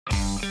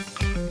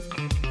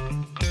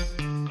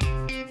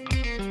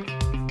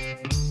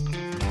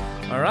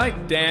All right,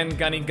 Dan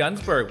Gunny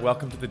Gunsberg,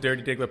 welcome to the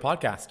Dirty Diggler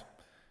podcast.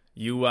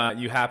 You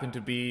happen to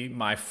be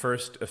my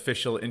first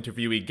official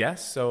interviewee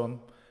guest,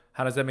 so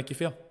how does that make you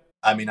feel?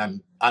 I mean,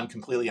 I'm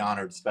completely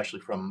honored,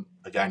 especially from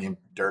a guy named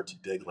Dirty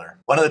Diggler.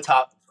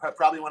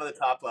 Probably one of the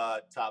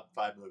top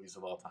 5 movies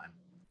of all time.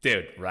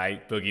 Dude,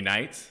 right? Boogie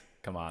Nights?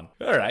 Come on.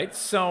 All right,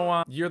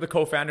 so you're the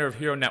co-founder of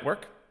Hxro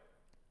Network,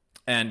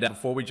 and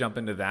before we jump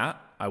into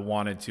that, I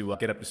wanted to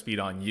get up to speed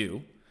on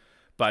you.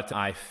 But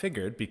I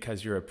figured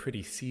because you're a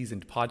pretty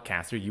seasoned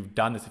podcaster, you've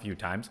done this a few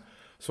times,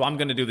 so I'm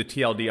going to do the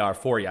TLDR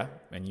for you,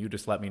 and you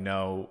just let me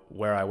know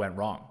where I went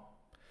wrong.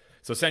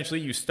 So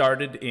essentially, you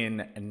started in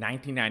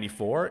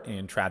 1994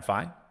 in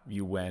TradFi.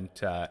 You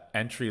went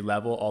entry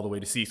level all the way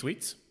to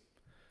C-suites.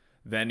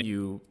 Then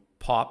you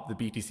popped the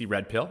BTC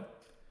red pill.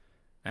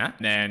 And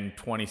then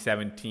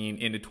 2017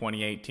 into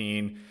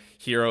 2018,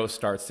 Hxro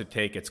starts to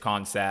take its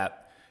concept.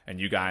 And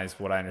you guys,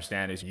 what I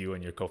understand is you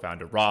and your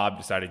co-founder Rob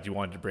decided you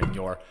wanted to bring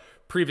your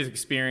previous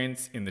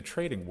experience in the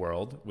trading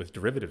world with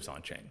derivatives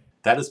on chain.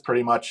 That is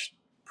pretty much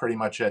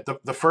it.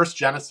 The first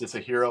genesis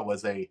of Hxro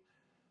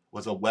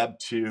was a Web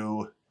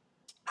 2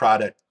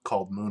 product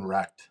called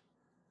Moonrect,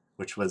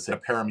 which was a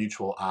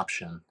parimutuel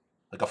option,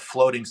 like a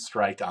floating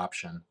strike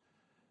option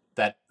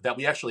that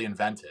we actually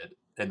invented.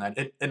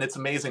 And it's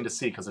amazing to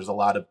see because there's a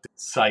lot of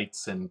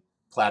sites and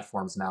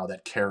platforms now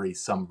that carry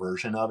some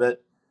version of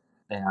it.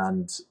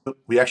 And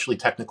we actually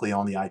technically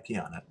own the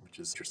IP on it, which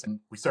is interesting.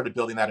 We started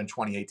building that in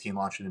 2018,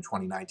 launched it in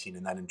 2019.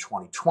 And then in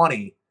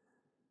 2020,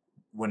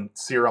 when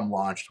Serum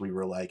launched, we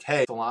were like,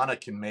 hey,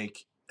 Solana can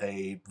make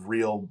a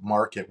real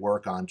market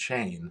work on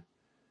chain.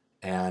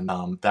 And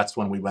that's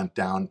when we went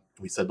down.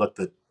 We said, look,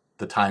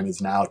 the time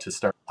is now to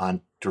start on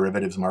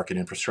derivatives market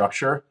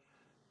infrastructure.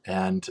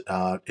 And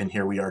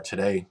here we are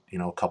today,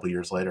 a couple of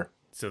years later.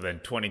 So then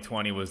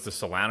 2020 was the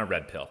Solana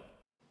red pill.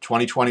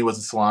 2020 was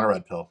the Solana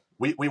red pill.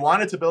 We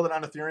wanted to build it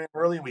on Ethereum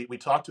early. We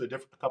talked to a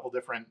couple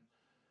different,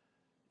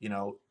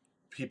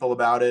 people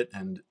about it,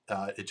 and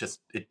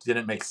it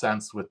didn't make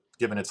sense with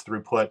given its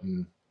throughput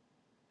and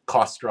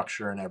cost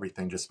structure and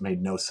everything. Just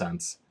made no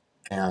sense.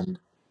 And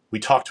we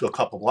talked to a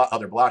couple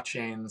other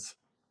blockchains,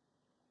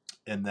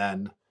 and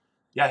then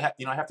I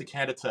have to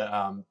hand it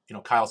to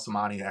Kyle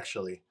Samani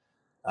actually,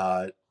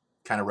 kind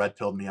of red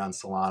pilled me on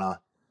Solana,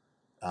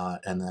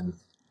 and then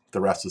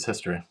the rest is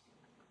history.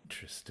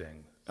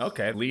 Interesting.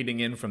 Okay, leading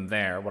in from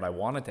there, what I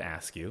wanted to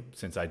ask you,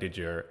 since I did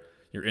your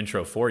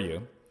intro for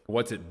you,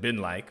 what's it been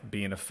like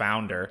being a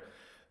founder,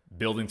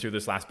 building through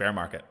this last bear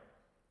market?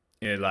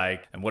 And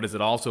what does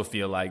it also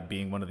feel like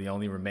being one of the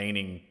only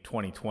remaining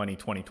 2020,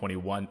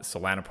 2021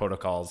 Solana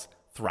protocols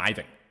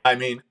thriving? I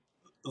mean,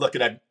 look,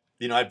 I've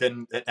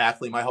been an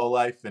athlete my whole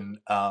life, and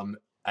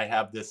I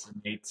have this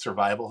innate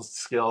survival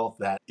skill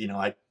that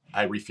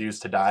I refuse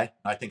to die.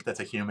 I think that's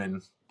a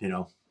human,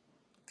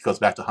 goes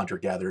back to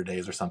hunter-gatherer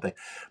days or something.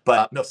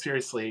 But no,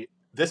 seriously,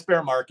 this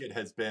bear market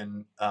has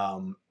been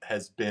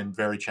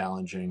very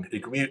challenging.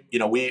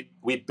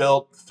 We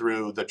built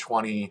through the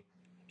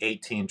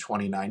 2018,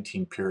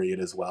 2019 period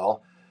as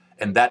well,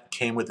 and that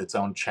came with its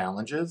own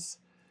challenges.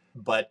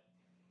 But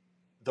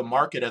the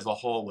market as a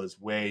whole was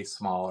way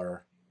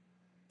smaller.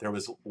 There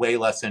was way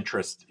less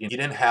interest. You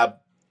didn't have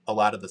a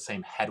lot of the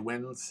same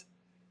headwinds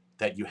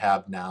that you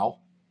have now.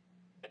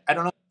 I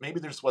don't know, maybe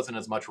there just wasn't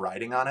as much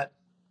riding on it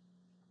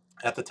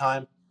at the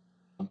time,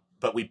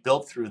 but we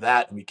built through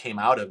that and we came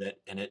out of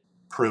it, and it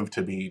proved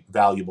to be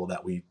valuable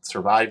that we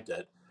survived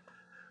it.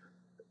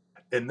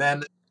 And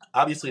then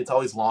obviously it's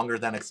always longer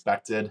than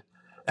expected.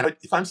 And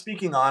if I'm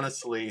speaking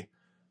honestly,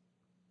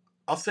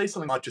 I'll say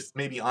something about just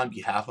maybe on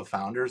behalf of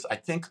founders. I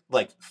think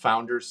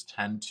founders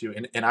tend to,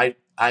 and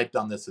I've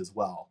done this as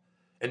well,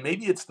 and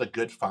maybe it's the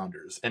good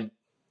founders, and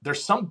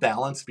there's some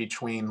balance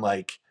between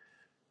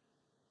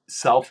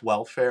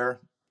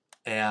self-welfare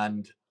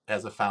and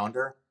as a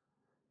founder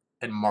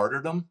and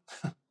martyrdom.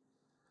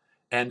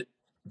 And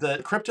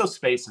the crypto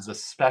space is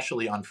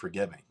especially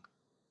unforgiving.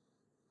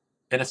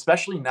 And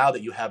especially now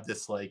that you have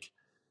this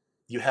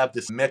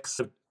mix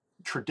of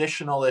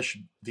traditional-ish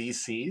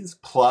VCs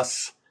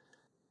plus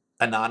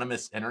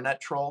anonymous internet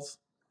trolls.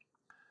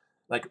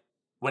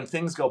 When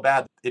things go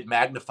bad, it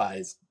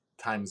magnifies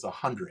times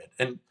 100.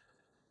 And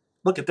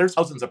look, there's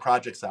thousands of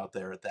projects out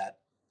there that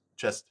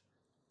just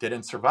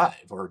didn't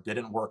survive or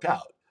didn't work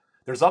out.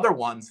 There's other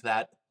ones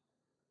that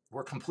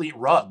were complete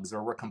rugs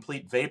or were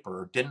complete vapor,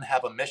 or didn't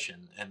have a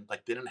mission and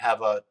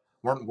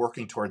weren't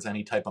working towards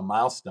any type of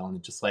milestone.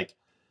 And just a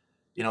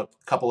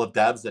couple of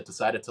devs that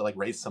decided to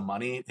raise some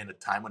money in a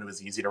time when it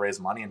was easy to raise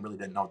money and really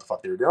didn't know what the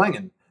fuck they were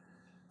doing.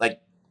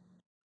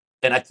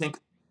 And I think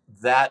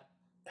that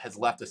has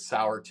left a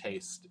sour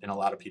taste in a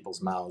lot of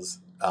people's mouths.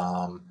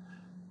 So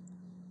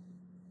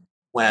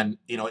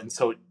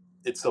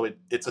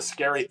it's a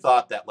scary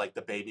thought that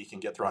the baby can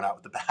get thrown out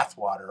with the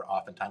bathwater.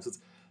 Oftentimes,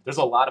 there's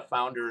a lot of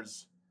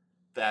founders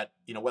that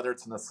whether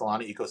it's in the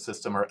Solana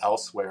ecosystem or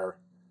elsewhere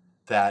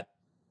that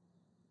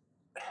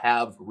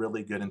have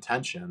really good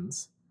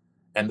intentions,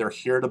 and they're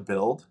here to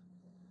build,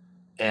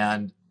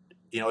 and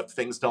if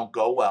things don't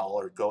go well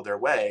or go their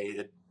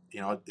way,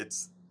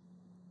 it's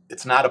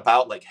not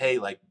about like, hey,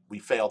 like we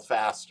failed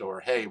fast, or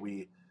hey,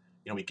 we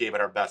gave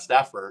it our best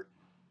effort.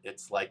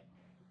 It's like,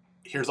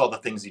 here's all the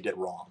things you did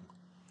wrong.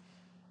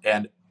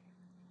 And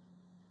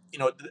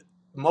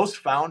most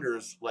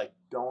founders like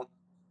don't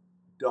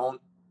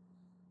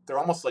they're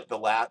almost like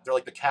they're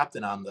like the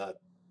captain on the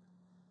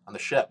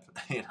ship.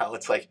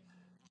 It's like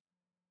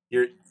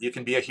you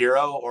can be a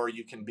hero or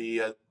you can be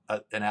an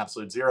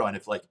absolute zero. And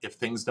if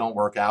things don't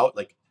work out,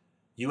 like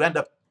you're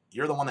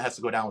the one that has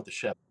to go down with the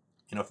ship.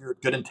 If you're a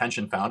good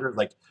intention founder,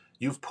 like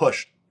you've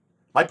pushed.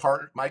 My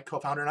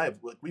co-founder and I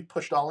we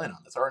pushed all in on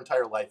this. Our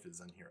entire life is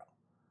in Hxro.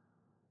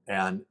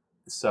 And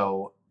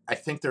so I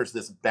think there's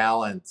this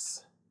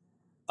balance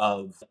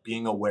of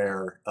being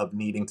aware of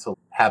needing to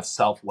have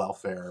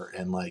self-welfare,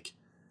 and like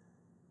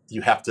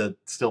you have to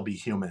still be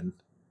human,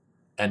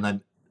 and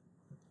then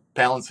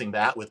balancing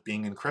that with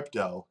being in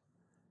crypto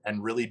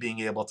and really being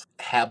able to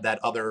have that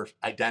other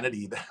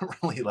identity that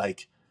really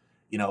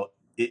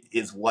it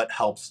is what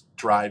helps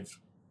drive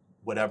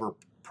whatever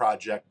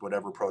project,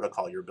 whatever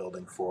protocol you're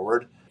building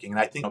forward. And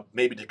I think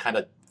maybe to kind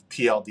of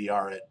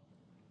TLDR it,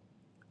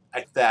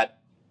 I think that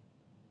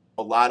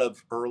a lot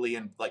of early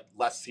and like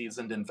less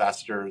seasoned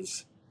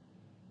investors,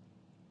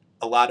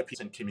 a lot of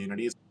people in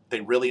communities, they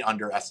really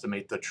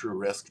underestimate the true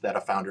risk that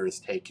a founder is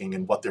taking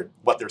and what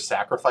they're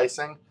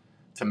sacrificing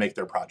to make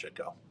their project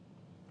go.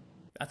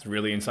 That's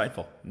really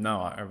insightful.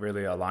 No, I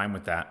really align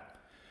with that.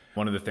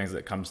 One of the things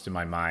that comes to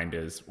my mind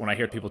is when I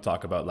hear people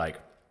talk about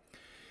like,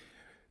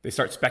 they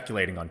start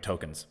speculating on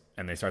tokens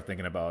and they start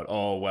thinking about,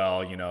 oh,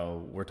 well,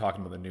 we're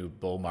talking about the new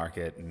bull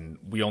market and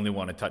we only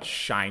want to touch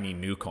shiny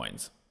new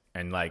coins.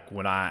 And like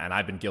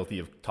I've been guilty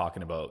of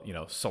talking about,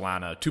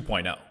 Solana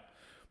 2.0.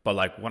 But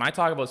like when I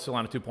talk about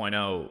Solana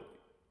 2.0,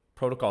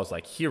 protocols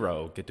like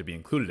Hxro get to be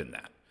included in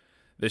that.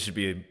 This should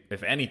be,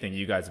 if anything,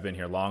 you guys have been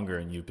here longer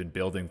and you've been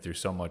building through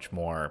so much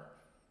more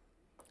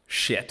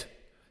shit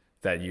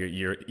that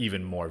you're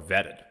even more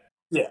vetted.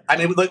 Yeah, I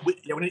mean, look, we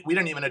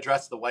didn't even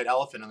address the white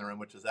elephant in the room,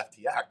 which is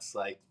FTX,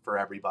 like for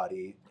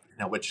everybody,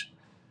 which,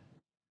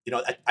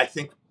 I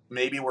think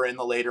maybe we're in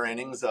the later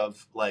innings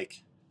of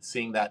like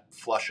seeing that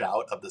flush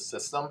out of the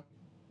system.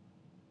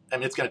 I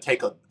mean, it's going to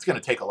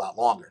take a lot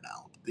longer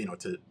now,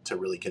 to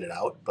really get it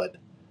out. But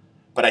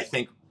I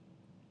think,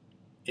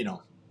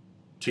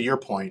 to your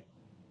point,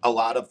 a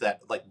lot of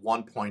that like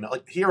 1.0,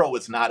 like Hxro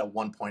was not a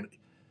 1.0.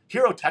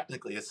 Hxro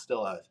technically is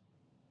still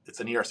it's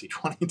an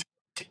ERC20.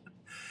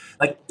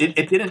 Like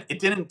it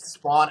didn't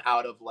spawn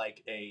out of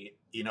like an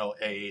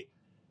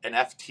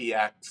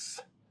FTX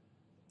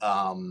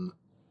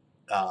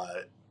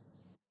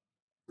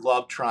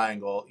love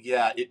triangle.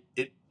 Yeah,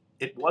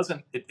 it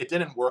wasn't. It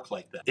didn't work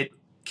like that. It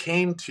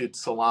came to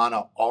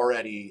Solana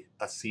already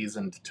a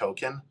seasoned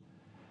token,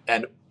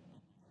 and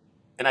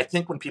I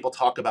think when people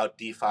talk about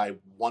DeFi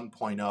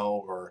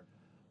 1.0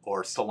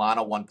 or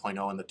Solana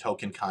 1.0 in the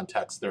token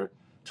context, they're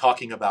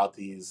talking about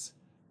these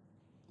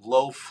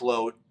low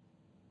float,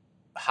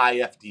 high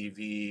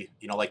FDV,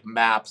 like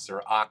maps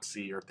or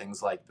Oxy or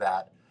things like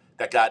that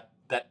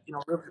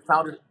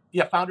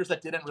founders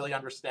that didn't really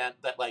understand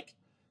that, like,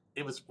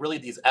 it was really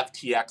these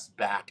FTX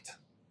backed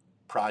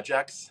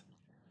projects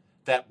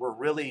that were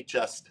really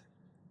just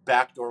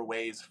backdoor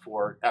ways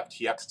for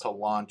FTX to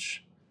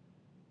launch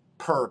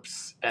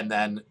perps and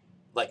then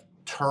like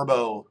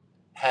turbo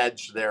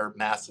hedge their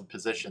massive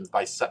positions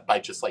by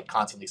just like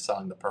constantly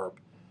selling the perp.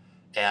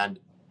 And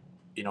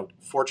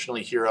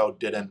fortunately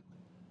Hxro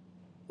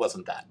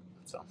wasn't that.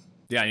 So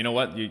yeah, you know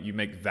what, you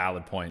make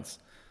valid points.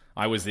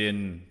 I was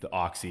in the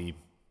Oxy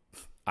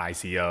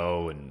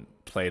ICO and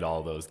played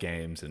all those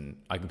games, and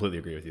I completely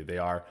agree with you. They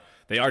are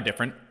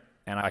different,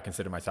 and I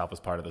consider myself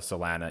as part of the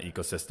Solana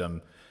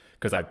ecosystem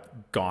because I've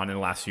gone in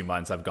the last few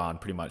months. I've gone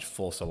pretty much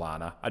full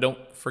Solana. I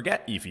don't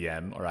forget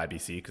EVM or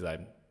IBC because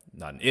I'm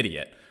not an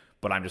idiot,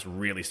 but I'm just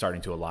really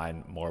starting to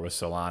align more with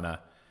Solana.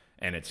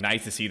 And it's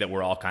nice to see that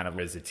we're all kind of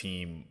as a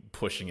team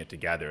pushing it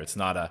together. It's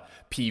not a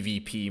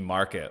PvP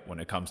market when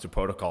it comes to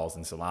protocols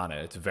in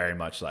Solana. It's very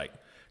much like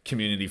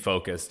community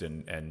focused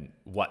and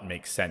what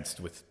makes sense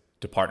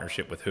to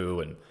partnership with who.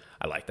 And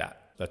I like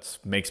that. That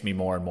makes me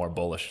more and more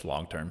bullish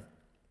long term.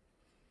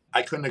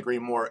 I couldn't agree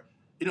more.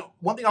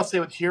 One thing I'll say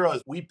with Hxro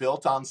is we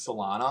built on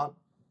Solana,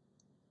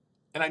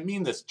 and I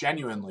mean this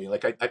genuinely,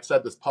 like I've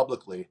said this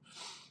publicly,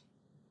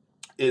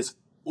 is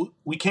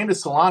we came to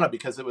Solana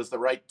because it was the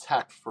right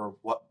tech for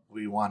what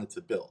we wanted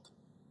to build.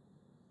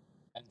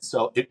 And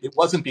so it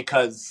wasn't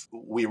because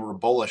we were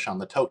bullish on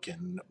the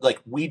token. Like,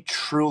 we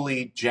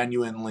truly,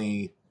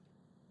 genuinely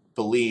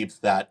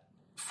believed that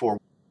for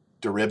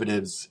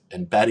derivatives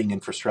and betting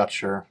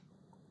infrastructure,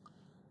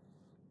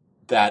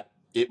 that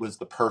it was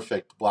the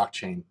perfect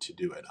blockchain to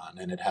do it on.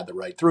 And it had the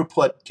right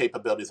throughput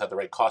capabilities, had the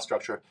right cost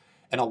structure.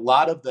 And a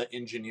lot of the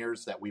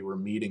engineers that we were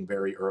meeting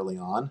very early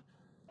on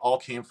all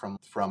came from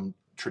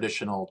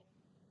traditional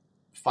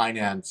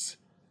finance,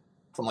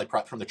 from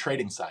the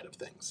trading side of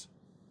things.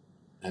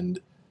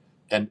 And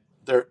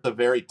they're a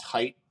very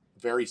tight,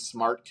 very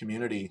smart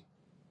community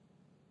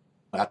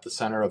at the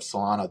center of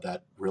Solana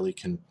that really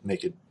can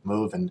make it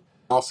move. And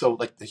also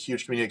like the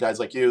huge community of guys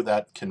like you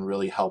that can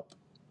really help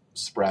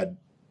spread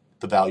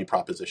the value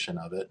proposition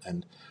of it.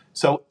 And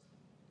so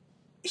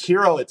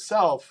Hxro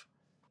itself,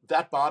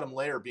 that bottom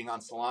layer being on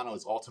Solana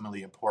is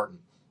ultimately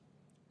important.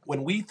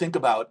 When we think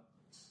about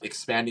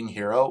expanding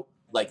Hxro,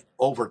 like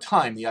over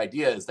time, the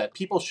idea is that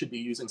people should be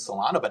using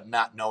Solana, but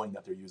not knowing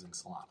that they're using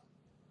Solana.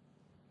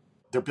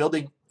 They're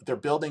building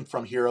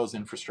from Hxro's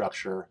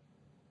infrastructure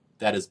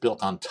that is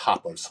built on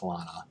top of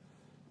Solana.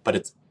 But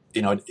it's,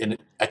 and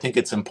I think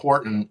it's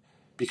important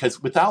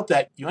because without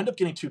that, you end up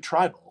getting too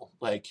tribal.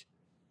 Like,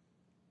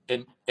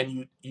 and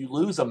you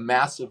lose a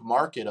massive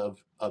market of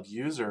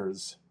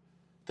users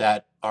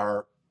that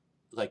are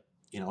like,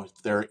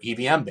 they're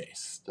EVM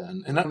based.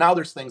 And now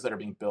there's things that are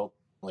being built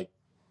like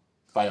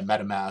via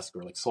MetaMask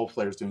or like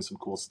Soulflare is doing some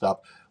cool stuff.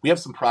 We have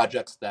some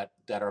projects that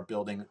are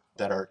building,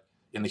 that are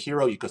in the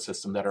Hxro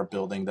ecosystem that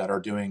are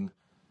doing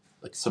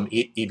like some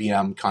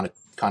EVM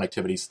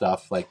connectivity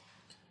stuff. Like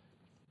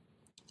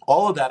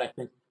all of that, I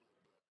think,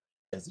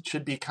 it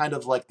should be kind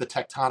of like the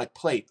tectonic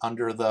plate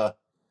under the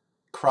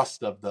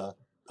crust of the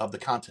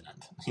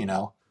continent,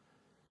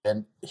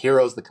 and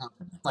Hxro's the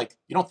continent. Like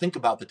you don't think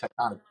about the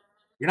tectonic.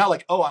 You're not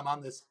like, oh, I'm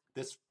on this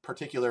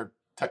particular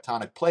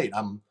tectonic plate.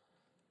 I'm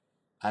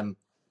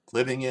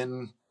living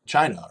in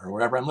China or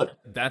wherever I'm living.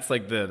 That's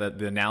like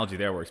the analogy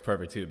there works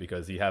perfect too,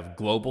 because you have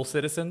global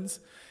citizens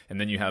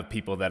and then you have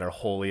people that are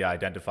wholly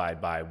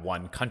identified by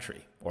one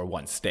country or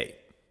one state.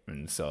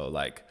 And so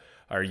like,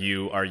 are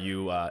you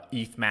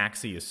ETH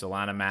maxi, is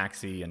Solana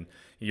maxi? And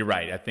you're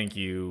right. I think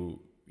you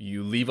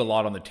leave a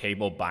lot on the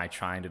table by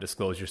trying to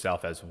disclose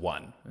yourself as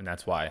one. And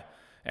that's why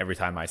every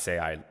time I say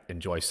I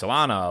enjoy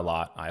Solana a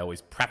lot, I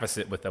always preface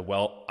it with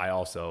I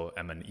also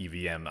am an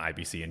EVM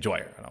IBC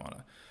enjoyer. I'm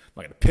not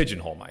going to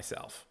pigeonhole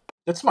myself.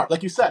 That's smart.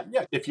 Like you said,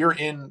 yeah, if you're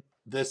in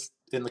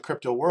the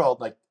crypto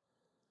world, like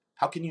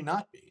how can you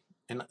not be?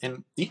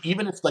 And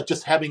even if like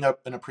just having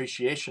an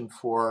appreciation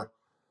for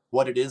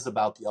what it is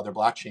about the other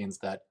blockchains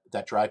that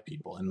drive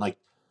people. And like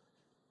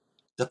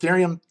the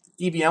Ethereum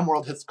EVM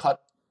world has caught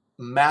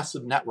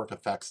massive network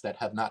effects that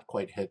have not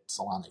quite hit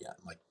Solana yet.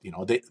 Like,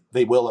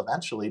 they will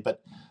eventually,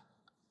 but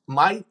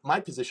my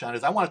position on it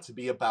is I don't want it to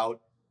be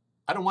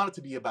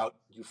about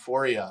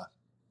euphoria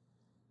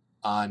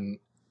on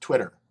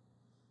Twitter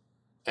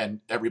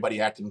and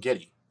everybody acting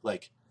giddy.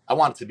 Like I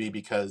want it to be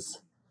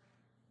because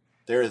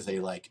there is a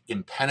like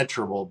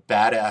impenetrable,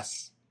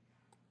 badass,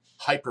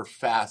 hyper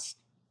fast,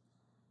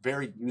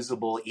 very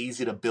usable,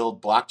 easy to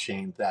build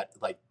blockchain that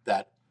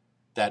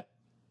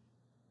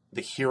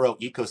the Hxro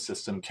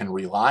ecosystem can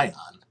rely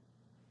on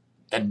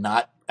and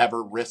not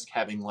ever risk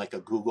having like a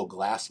Google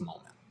Glass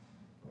moment.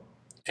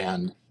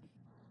 And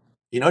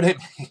you know what I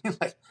mean?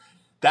 Like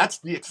that's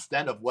the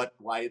extent of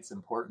why it's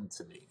important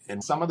to me.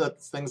 And some of the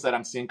things that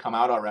I'm seeing come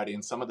out already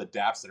and some of the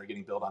dApps that are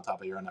getting built on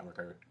top of Hxro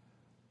Network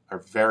are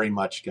very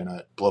much going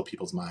to blow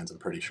people's minds, I'm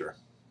pretty sure.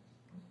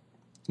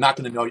 Not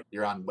going to know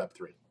you're on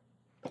Web3.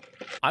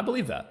 I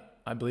believe that.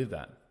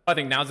 I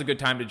think now's a good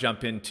time to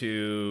jump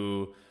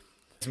into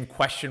some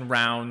question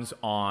rounds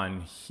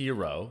on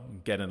Hxro,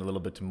 get in a little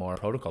bit to more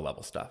protocol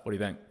level stuff. What do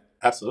you think?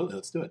 Absolutely.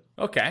 Let's do it.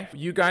 Okay.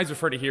 You guys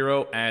refer to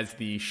Hxro as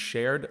the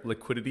shared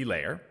liquidity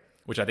layer,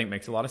 which I think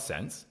makes a lot of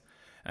sense.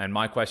 And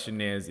my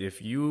question is,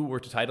 if you were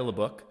to title a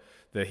book,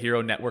 The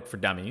Hxro Network for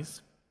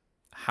Dummies,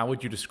 how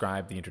would you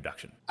describe the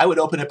introduction? I would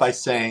open it by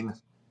saying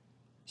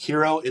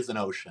Hxro is an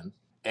ocean,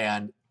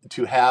 and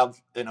to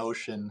have an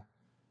ocean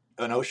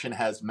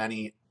has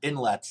many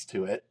inlets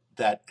to it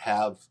that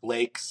have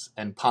lakes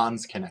and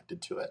ponds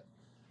connected to it.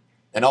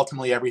 And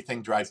ultimately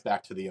everything drives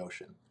back to the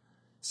ocean.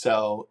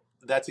 So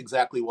that's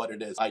exactly what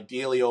it is.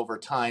 Ideally over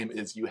time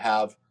is you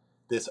have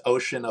this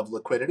ocean of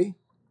liquidity,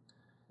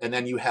 and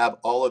then you have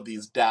all of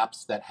these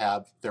dApps that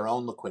have their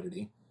own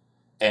liquidity,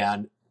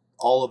 and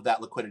all of that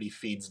liquidity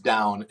feeds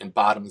down and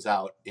bottoms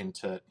out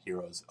into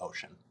Hxro's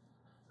ocean.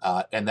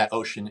 And that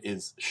ocean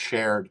is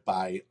shared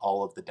by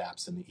all of the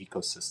dApps in the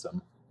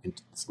ecosystem,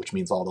 which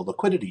means all the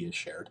liquidity is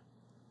shared.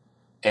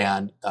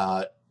 And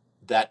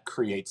that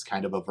creates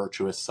kind of a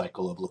virtuous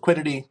cycle of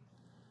liquidity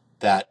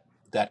that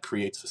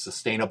creates a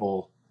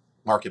sustainable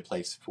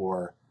marketplace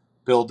for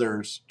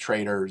builders,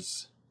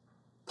 traders,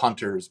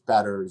 punters,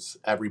 bettors,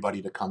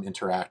 everybody to come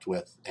interact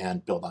with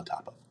and build on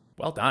top of.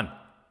 Well done.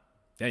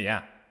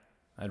 Yeah.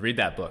 I'd read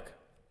that book.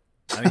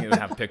 I think it would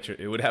have pictures.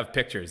 It would have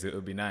pictures. It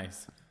would be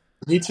nice.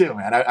 Me too,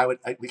 man.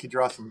 We could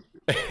draw some.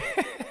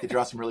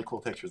 Draw some really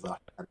cool pictures off.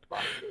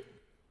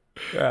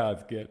 Yeah,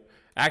 that's good.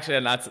 Actually,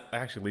 and that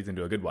actually leads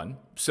into a good one.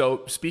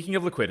 So, speaking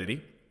of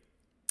liquidity,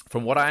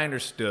 from what I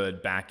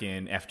understood back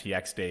in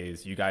FTX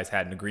days, you guys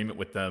had an agreement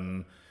with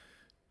them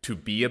to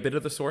be a bit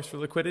of the source for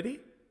liquidity.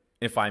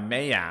 If I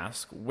may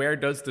ask, where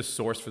does the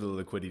source for the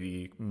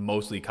liquidity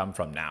mostly come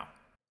from now?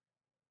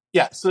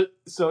 Yeah, so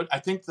I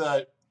think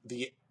that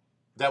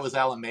was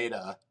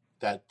Alameda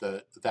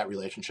that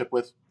relationship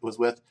was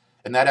with,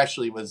 and that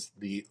actually was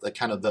the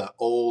kind of the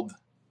old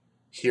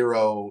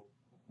Hxro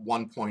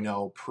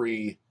 1.0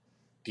 pre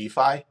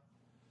DeFi.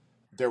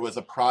 There was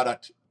a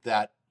product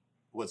that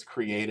was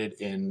created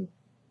in,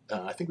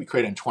 I think we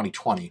created in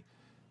 2020,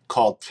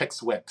 called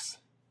Hxro,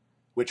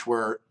 which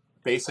were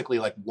basically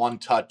like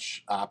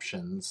one-touch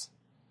options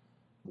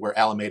where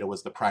Alameda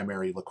was the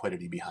primary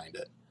liquidity behind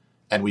it.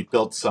 And we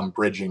built some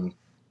bridging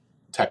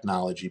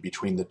technology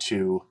between the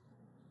two,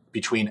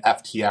 between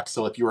FTX.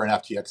 So if you were an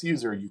FTX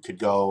user, you could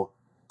go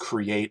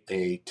create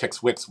a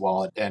Hxro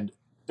wallet. And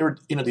there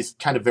were, these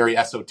kind of very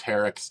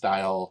esoteric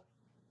style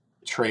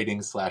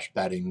trading /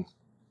 betting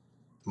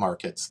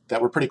markets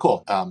that were pretty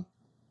cool.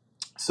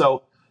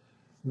 So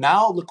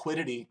now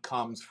liquidity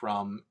comes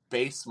from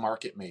base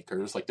market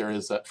makers. Like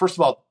first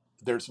of all,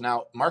 there's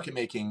now market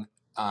making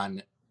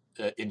on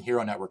in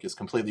Hxro Network is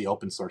completely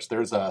open source.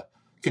 You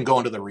can go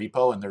into the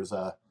repo and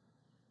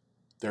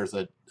there's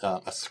a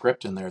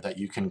script in there that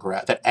you can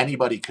grab, that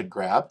anybody could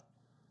grab.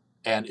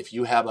 And if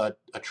you have a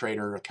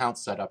trader account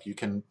set up, you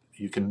can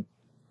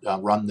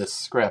run this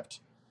script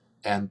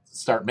and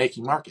start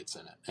making markets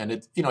in it. And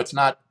it's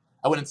not,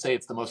 I wouldn't say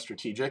it's the most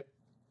strategic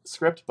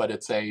script, but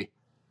it's a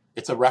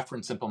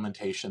reference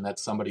implementation that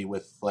somebody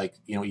with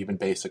even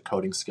basic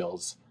coding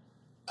skills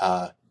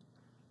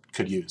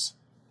could use.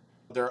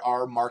 There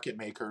are market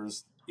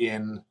makers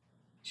in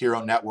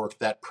Hxro Network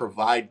that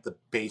provide the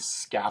base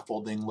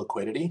scaffolding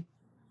liquidity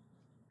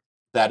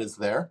that is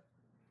there.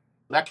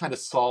 That kind of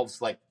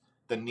solves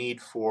the need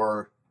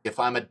for, if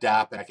I'm a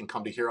dApp and I can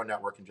come to Hxro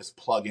Network and just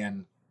plug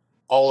in,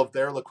 all of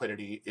their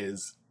liquidity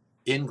is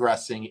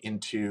ingressing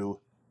into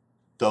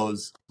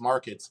those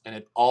markets, and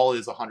it all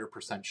is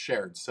 100%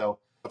 shared. So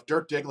if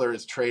Dirk Diggler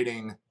is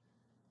trading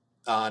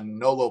on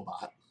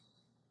NoloBot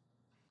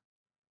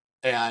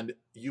and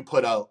you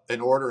put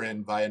an order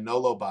in via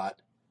NoloBot,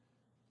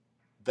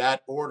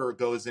 that order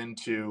goes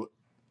into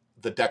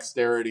the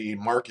Dexterity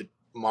market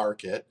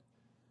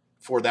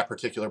for that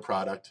particular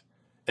product.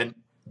 And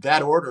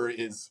that order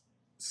is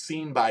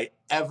seen by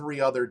every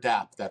other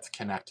dApp that's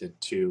connected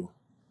to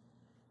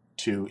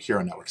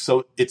Hxro Network.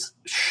 So it's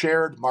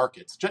shared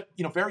markets, just,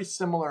 very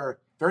similar,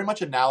 very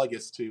much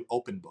analogous to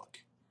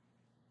OpenBook,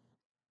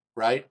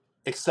 right?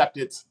 Except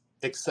it's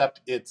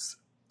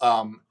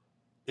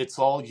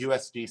all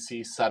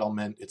USDC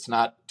settlement. It's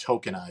not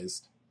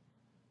tokenized,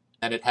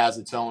 and it has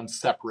its own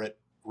separate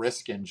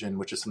risk engine,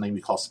 which is something we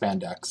call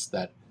Spandex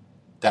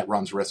that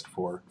runs risk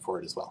for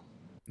it as well.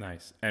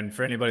 Nice. And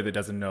for anybody that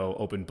doesn't know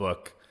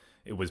OpenBook,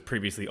 it was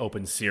previously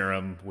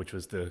OpenSerum, which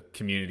was the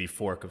community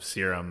fork of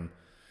Serum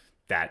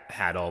that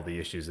had all the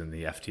issues in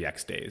the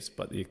FTX days.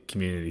 But the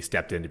community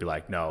stepped in to be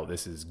like, no,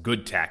 this is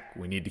good tech.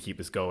 We need to keep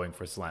this going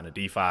for Solana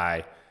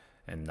DeFi.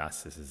 And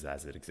thus, this is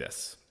as it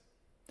exists.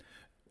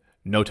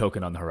 No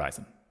token on the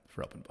horizon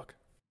for OpenBook.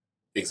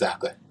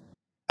 Exactly.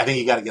 I think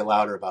you got to get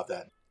louder about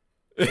that.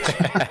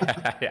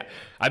 Yeah,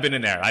 I've been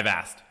in there. I've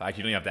asked. Actually,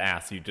 you don't even have to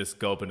ask. You just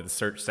go up into the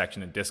search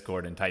section in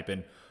Discord and type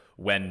in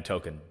WEN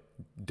token,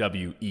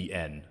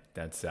 WEN.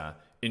 That's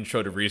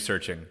intro to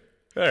researching.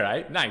 All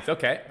right, nice.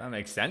 Okay, that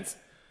makes sense.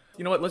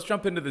 You know what? Let's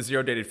jump into the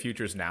zero-dated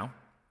futures now.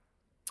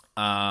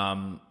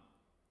 I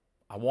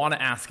want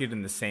to ask it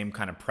in the same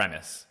kind of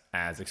premise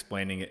as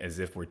explaining it as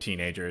if we're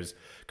teenagers,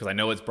 because I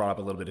know it's brought up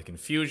a little bit of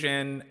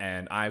confusion,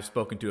 and I've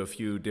spoken to a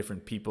few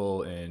different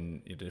people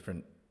in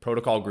different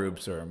protocol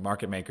groups or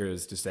market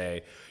makers to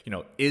say,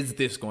 is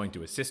this going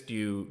to assist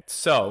you?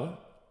 So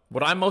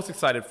what I'm most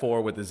excited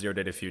for with the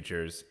zero-dated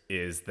futures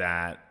is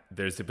that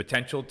there's the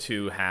potential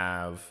to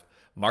have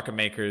market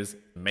makers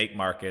make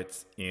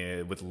markets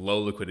with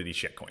low liquidity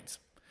shitcoins.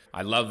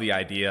 I love the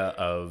idea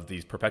of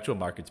these perpetual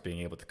markets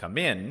being able to come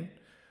in,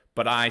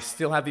 but I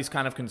still have these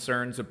kind of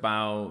concerns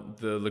about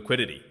the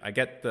liquidity. I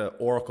get the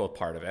Oracle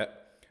part of it,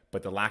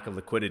 but the lack of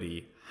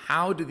liquidity.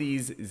 How do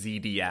these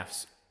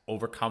ZDFs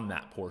overcome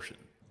that portion?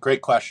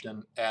 Great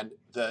question. And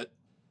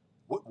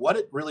what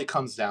it really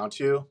comes down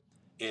to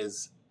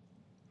is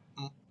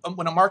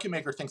when a market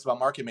maker thinks about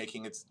market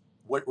making, it's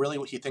what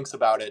he thinks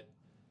about it.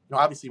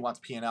 Obviously he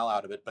wants P&L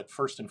out of it, but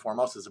first and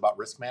foremost is about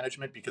risk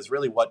management, because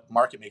really what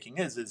market making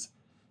is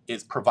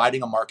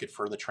providing a market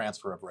for the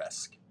transfer of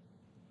risk,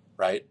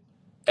 right?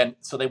 And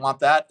so they want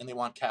that, and they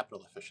want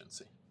capital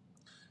efficiency.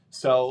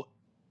 So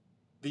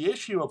the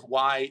issue of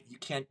why you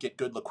can't get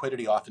good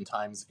liquidity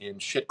oftentimes in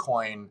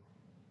shitcoin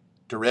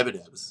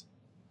derivatives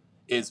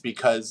is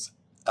because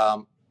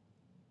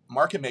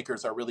market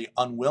makers are really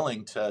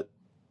unwilling to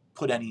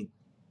put any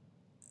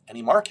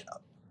market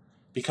up,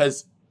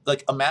 because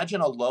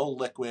imagine a low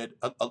liquid,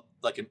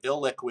 like an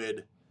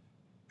illiquid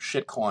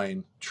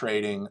shitcoin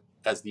trading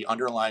as the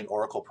underlying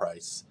Oracle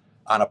price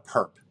on a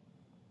perp.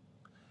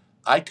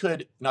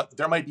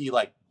 There might be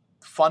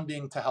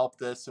funding to help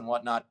this and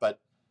whatnot, but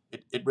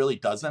it really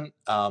doesn't.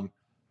 The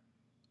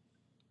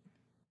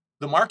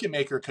market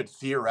maker could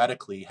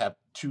theoretically have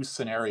two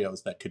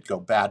scenarios that could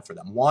go bad for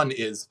them. One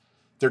is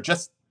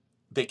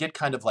they get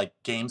kind of like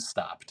game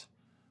stopped,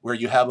 where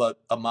you have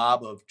a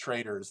mob of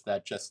traders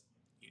that just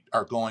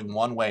are going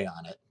one way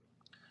on it.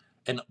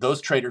 And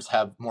those traders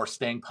have more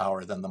staying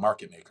power than the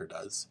market maker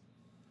does.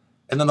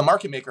 And then the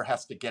market maker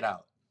has to get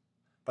out.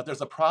 But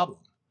there's a problem,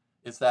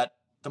 is that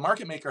the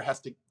market maker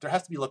there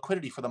has to be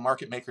liquidity for the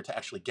market maker to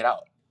actually get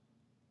out.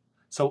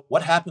 So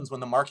what happens when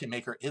the market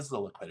maker is the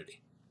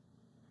liquidity,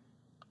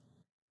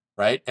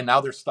 right? And now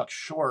they're stuck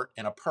short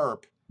in a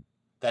perp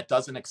that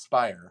doesn't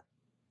expire,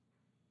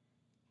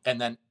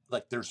 and then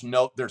like there's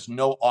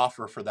no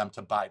offer for them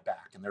to buy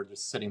back, and they're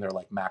just sitting there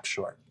like max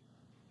short,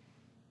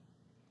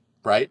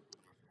 right?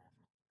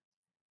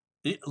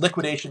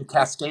 Liquidation,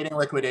 cascading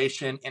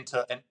liquidation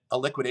into a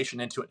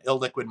liquidation into an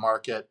illiquid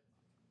market.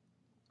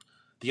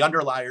 The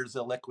underlier is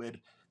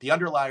illiquid. The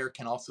underlier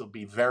can also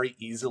be very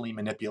easily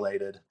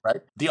manipulated,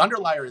 right? The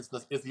underlier is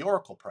the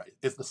oracle price,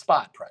 is the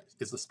spot price,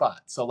 is the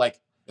spot. So like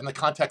in the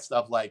context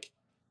of like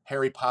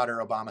Harry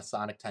Potter, Obama,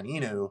 Sonic 10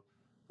 Inu,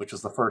 which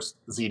was the first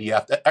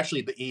ZDF.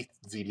 Actually, the ETH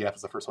ZDF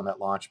is the first one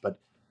that launched, but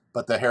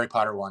the Harry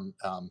Potter one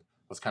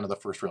was kind of the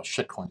first real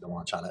shitcoin to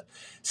launch on it.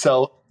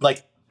 So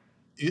like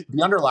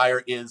the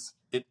underlier is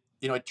it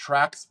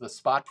tracks the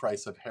spot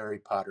price of Harry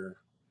Potter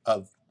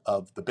of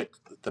the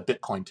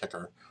Bitcoin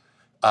ticker.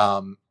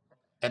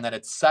 And then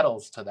it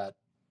settles to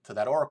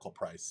that oracle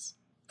price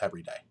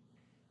every day.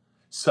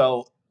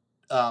 So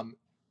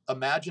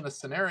imagine a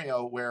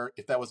scenario where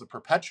if that was a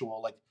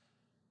perpetual, like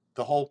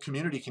the whole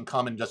community can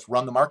come and just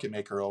run the market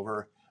maker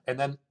over, and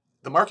then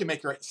the market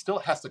maker still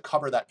has to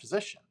cover that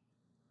position.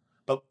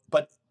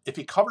 But if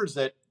he covers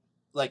it,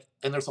 like,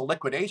 and there's a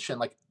liquidation,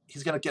 like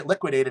he's going to get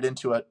liquidated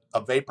into a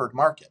vapored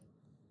market.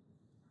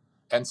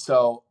 And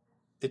so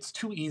it's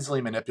too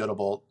easily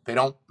manipulatable. They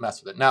don't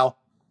mess with it. Now,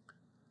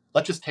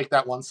 let's just take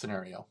that one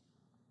scenario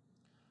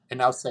and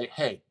now say,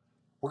 hey,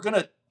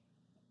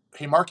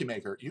 hey, market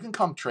maker, you can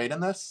come trade in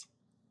this.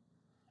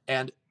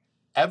 And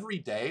every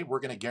day we're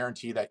going to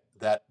guarantee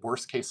that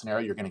worst case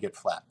scenario, you're going to get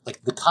flat.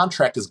 Like the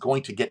contract is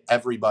going to get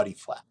everybody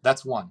flat.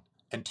 That's one.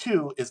 And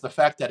two is the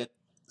fact that it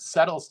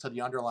settles to the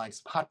underlying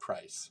spot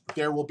price.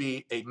 There will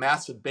be a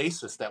massive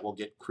basis that will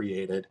get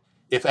created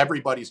if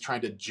everybody's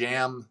trying to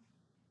jam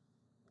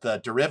the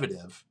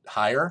derivative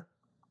higher.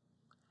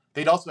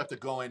 They'd also have to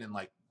go in and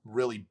like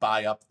really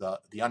buy up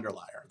the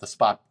underlier, the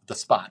spot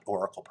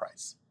oracle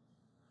price.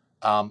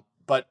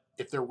 But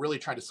if they're really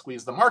trying to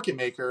squeeze the market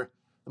maker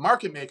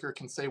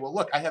can say, well,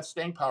 look, I have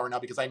staying power now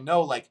because I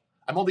know like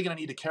I'm only going to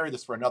need to carry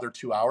this for another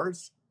 2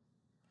 hours,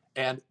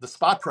 and the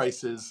spot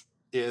price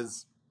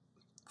is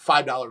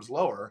 $5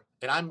 lower,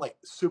 and I'm like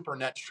super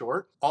net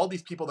short. All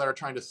these people that are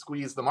trying to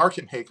squeeze the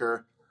market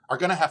maker are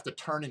going to have to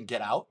turn and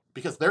get out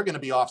because they're going to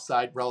be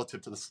offside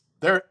relative to this.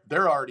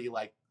 They're already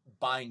like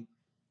buying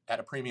at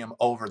a premium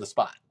over the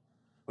spot,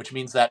 which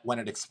means that when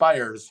it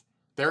expires,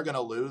 they're going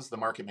to lose. The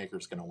market maker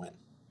is going to win.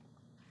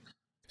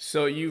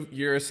 So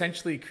you're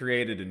essentially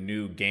created a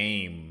new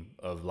game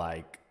of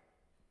like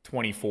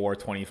 24,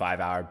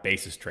 25-hour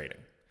basis trading.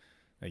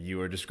 Like you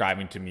were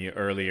describing to me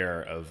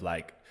earlier of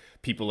like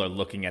people are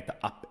looking at the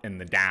up and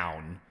the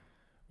down,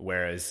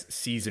 whereas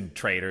seasoned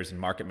traders and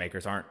market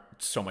makers aren't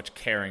so much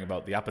caring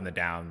about the up and the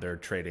down. They're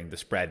trading the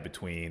spread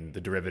between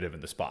the derivative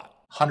and the spot.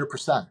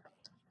 100%.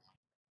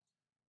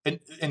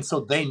 And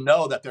so they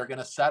know that they're going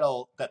to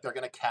settle, that they're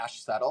going to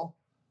cash settle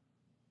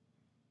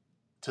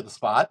to the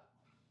spot.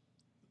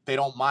 They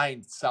don't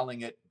mind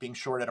selling it, being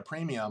short at a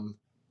premium,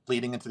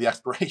 leading into the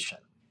expiration.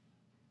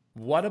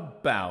 What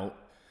about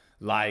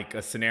like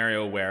a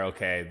scenario where,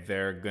 okay,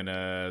 they're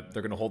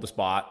gonna hold the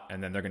spot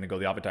and then they're gonna go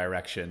the opposite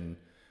direction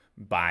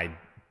by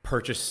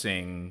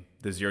purchasing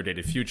the zero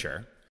dated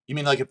future? You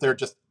mean like if they're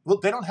just, well,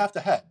 they don't have to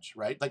hedge,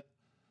 right? Like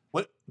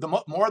what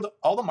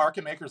all the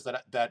market makers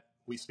that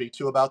we speak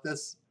to about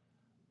this,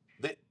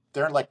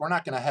 they're like, we're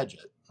not going to hedge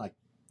it. Like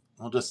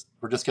we're just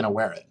going to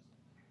wear it.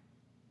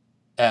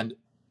 And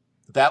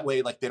that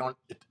way, like they don't,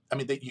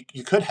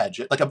 you could hedge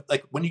it.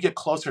 Like when you get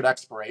closer to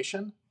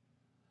expiration,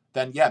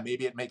 then yeah,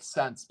 maybe it makes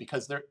sense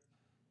because they're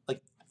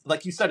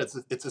like you said,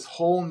 it's this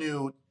whole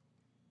new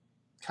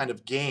kind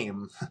of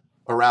game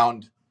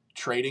around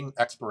trading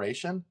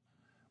expiration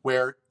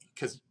where,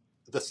 because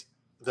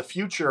the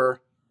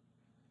future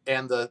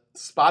and the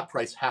spot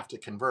price have to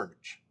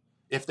converge.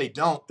 If they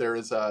don't,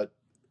 there's a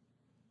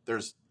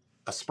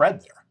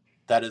spread there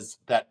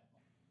that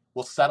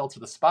will settle to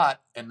the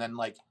spot, and then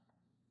like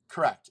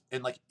correct.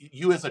 And like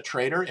you as a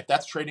trader, if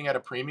that's trading at a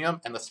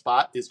premium and the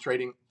spot is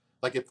trading,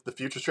 like if the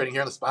future's trading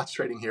here and the spot's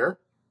trading here,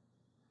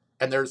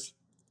 and there's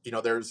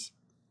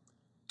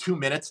 2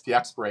 minutes to the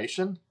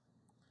expiration,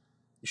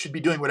 you should be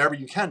doing whatever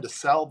you can to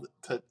sell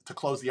to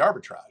close the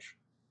arbitrage.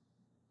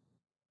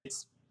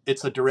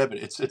 It's a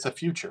derivative. It's a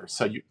future.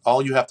 So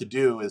all you have to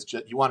do is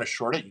you want to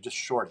short it, you just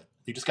short it.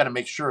 You just got to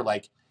make sure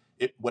like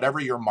whatever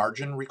your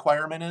margin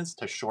requirement is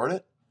to short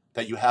it,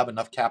 that you have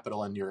enough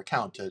capital in your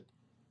account to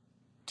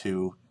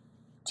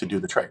do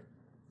the trade.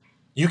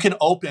 You can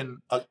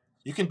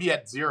you can be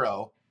at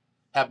zero,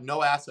 have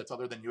no assets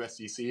other than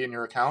USDC in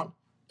your account,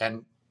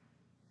 and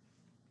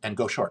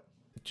go short.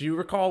 Do you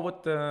recall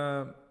what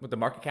the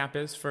market cap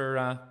is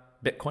for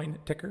Bitcoin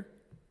ticker?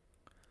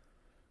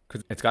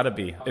 Because it's got to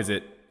be. Is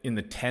it in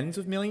the tens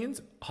of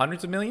millions,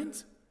 hundreds of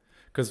millions?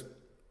 Because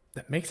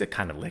that makes it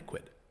kind of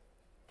liquid.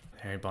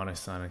 Harry bonus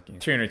Sonic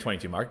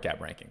 322 market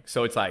cap ranking.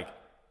 So it's like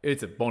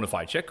it's a bona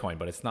fide shitcoin,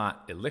 but it's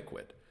not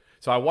illiquid.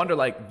 So I wonder,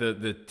 like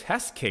the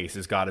test case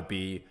has got to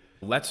be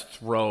let's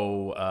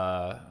throw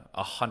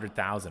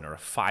 100,000 or a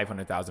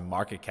 500,000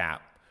 market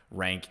cap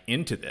rank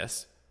into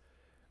this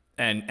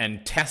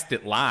and test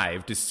it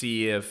live to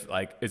see if,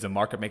 like, is a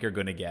market maker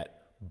going to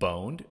get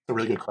boned? It's a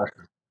really good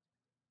question.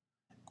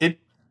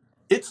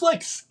 It's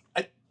like,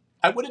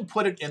 I wouldn't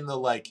put it in the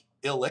like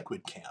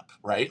illiquid camp,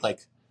 right? Like,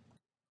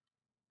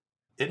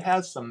 it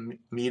has some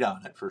meat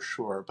on it for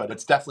sure, but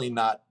it's definitely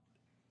not.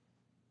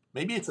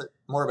 Maybe it's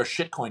more of a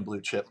shitcoin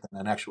blue chip than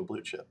an actual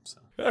blue chip. So.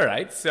 All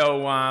right.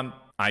 So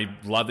I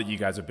love that you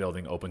guys are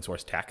building open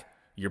source tech.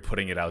 You're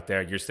putting it out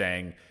there. You're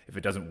saying if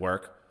it doesn't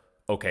work,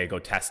 okay, go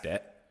test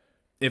it.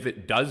 If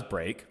it does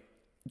break,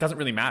 it doesn't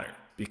really matter,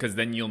 because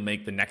then you'll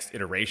make the next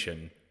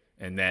iteration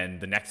and then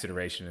the next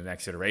iteration and the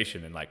next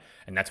iteration,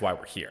 and that's why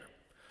we're here.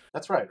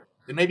 That's right.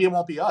 And maybe it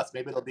won't be us.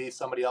 Maybe it'll be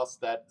somebody else,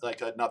 that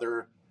like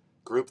another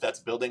group that's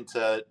building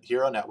to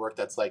Hxro Network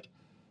that's like,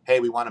 hey,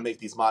 we want to make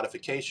these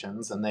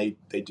modifications, and they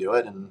do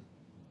it, and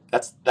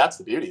that's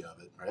the beauty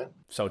of it, right?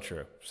 So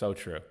true.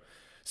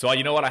 So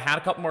you know what? I had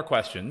a couple more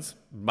questions,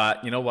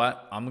 but you know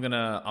what? I'm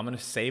gonna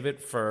save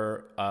it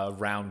for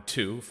round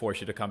 2.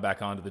 Force you to come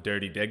back onto the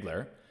Dirty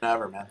Diggler.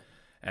 Never, man.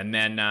 And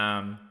then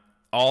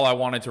all I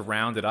wanted to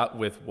round it up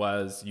with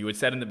was, you had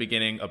said in the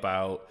beginning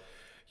about,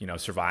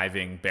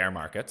 surviving bear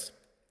markets,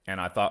 and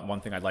I thought one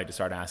thing I'd like to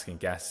start asking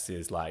guests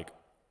is like,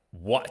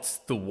 what's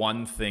the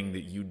one thing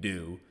that you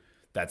do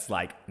that's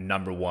like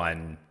number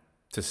one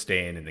to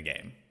staying in the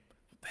game?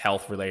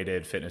 Health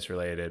related, fitness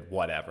related,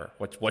 whatever.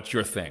 What's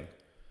your thing?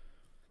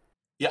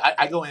 Yeah,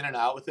 I go in and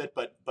out with it,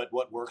 but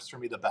what works for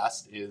me the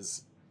best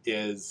is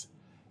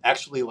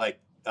actually like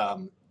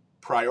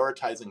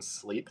prioritizing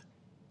sleep.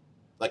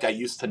 Like, I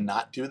used to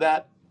not do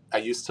that. I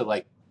used to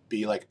like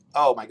be like,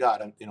 oh my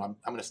God, I'm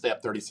going to stay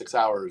up 36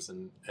 hours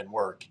and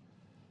work.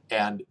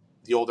 And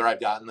the older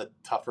I've gotten, the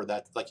tougher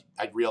that, like,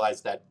 I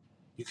realized that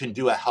you can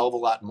do a hell of a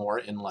lot more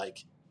in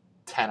like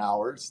 10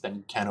 hours than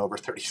you can over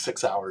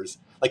 36 hours,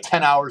 like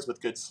 10 hours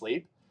with good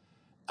sleep,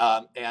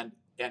 and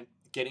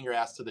getting your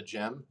ass to the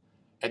gym.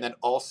 And then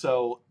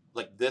also,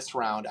 like, this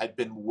round, I've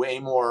been way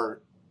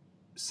more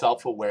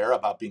self-aware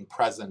about being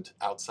present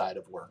outside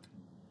of work,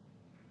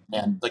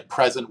 and like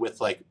present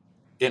with like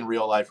in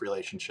real life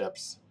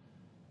relationships.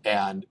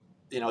 And,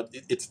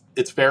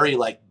 it's very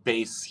like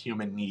base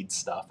human needs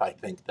stuff. I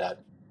think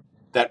that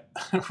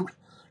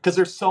because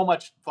there's so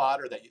much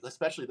fodder that,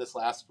 especially this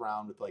last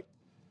round with like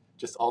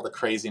just all the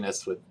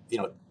craziness with,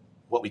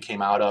 what we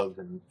came out of,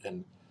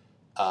 and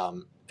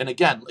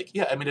again, like,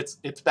 yeah, I mean,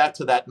 it's back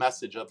to that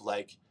message of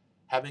like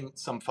having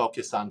some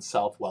focus on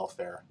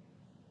self-welfare.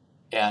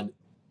 And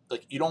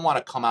like, you don't want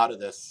to come out of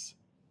this,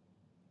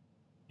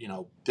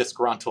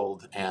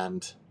 disgruntled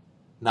and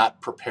not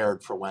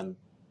prepared for when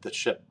the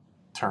ship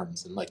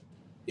turns. And like,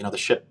 the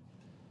ship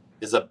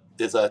is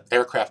a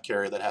aircraft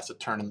carrier that has to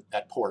turn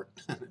at port.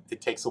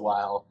 It takes a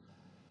while,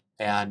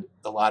 and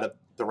a lot of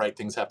the right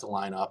things have to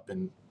line up.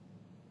 And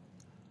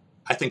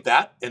I think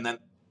that, and then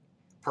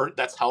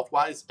that's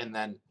health-wise, and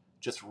then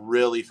just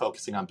really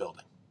focusing on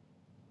building.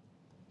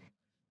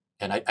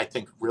 And I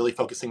think really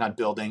focusing on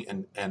building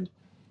and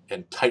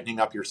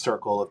tightening up your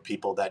circle of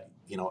people that,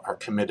 are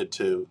committed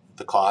to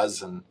the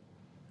cause,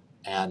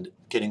 and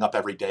getting up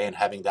every day and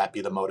having that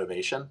be the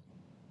motivation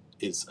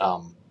is,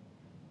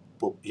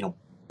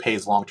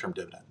 pays long-term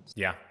dividends.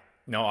 Yeah.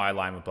 No, I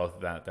align with both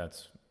of that.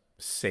 That's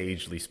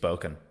sagely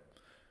spoken.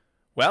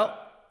 Well,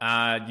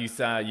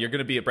 you're going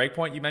to be at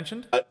Breakpoint, you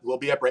mentioned? We'll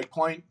be at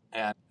Breakpoint,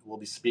 and we'll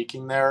be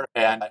speaking there.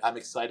 And I'm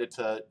excited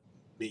to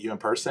meet you in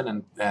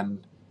person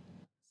and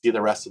see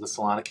the rest of the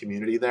Solana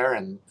community there.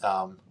 And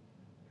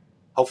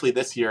hopefully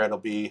this year it'll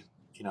be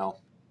at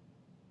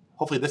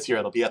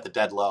the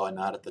dead low and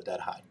not at the dead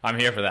high. I'm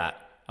here for that.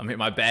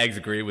 My bags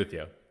agree with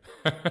you.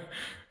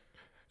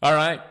 All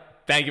right.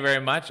 Thank you very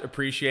much.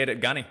 Appreciate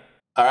it, Gunny.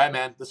 All right,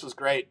 man. This was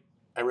great.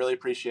 I really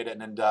appreciate it,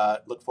 and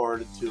look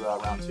forward to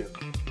round 2.